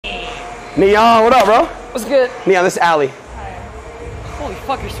Neon, what up, bro? What's good? Neon, this is Allie. Hi. Holy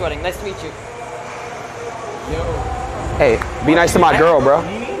fuck, you're sweating. Nice to meet you. Yo. Hey, be nice to my girl, bro.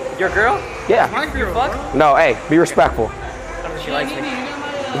 Your girl? Yeah. My girl. Fuck? No, hey, be respectful. I don't know if she likes me.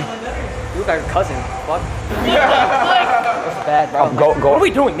 You look like her cousin. Fuck. That's bad, bro. Go. What are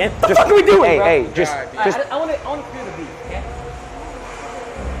we doing, man? What the Just, fuck are we doing, bro? Hey, just. I want to clear the beat, okay?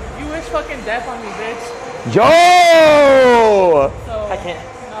 You wish fucking death on me, bitch. Yo! So, I can't.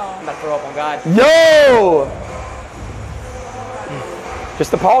 no. I'm about to throw up on God. Yo!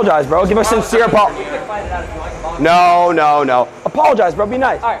 Just apologize, bro. Give a sincere apology. No. Apologize, bro. Be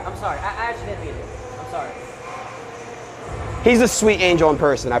nice. Alright, I'm sorry. I actually didn't mean it. I'm sorry. He's a sweet angel in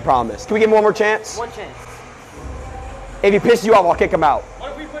person, I promise. Can we give him one more chance? One chance. If he pisses you off, I'll kick him out.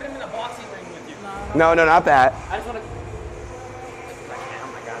 What if we put him in a boxing ring with you? No, not that. I just want to... Oh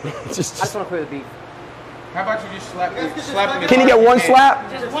my God. Just- I just want to clear the beat. How about you just slap him? Can you get one slap?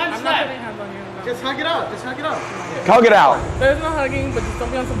 Just one slap. Hands on you. Just hug it out. Just hug it out. Hug it out. There's no hugging, but just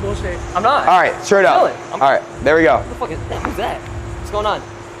don't be on some bullshit. I'm not. All right, straight up. Chilling. All right, there we go. What the fuck is that? Who's that? What's going on?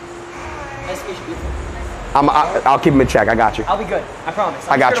 Nice to meet you, beautiful. I'll keep him in check. I got you. I'll be good. I promise.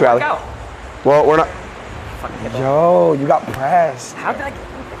 I got you, Allie. Well, we're not. Fucking hippo. Yo, you got pressed. How did I get...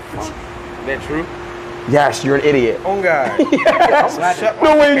 That true? Yes, you're an idiot. Oh God. Yes.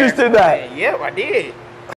 No way you just did that. Yep, I did.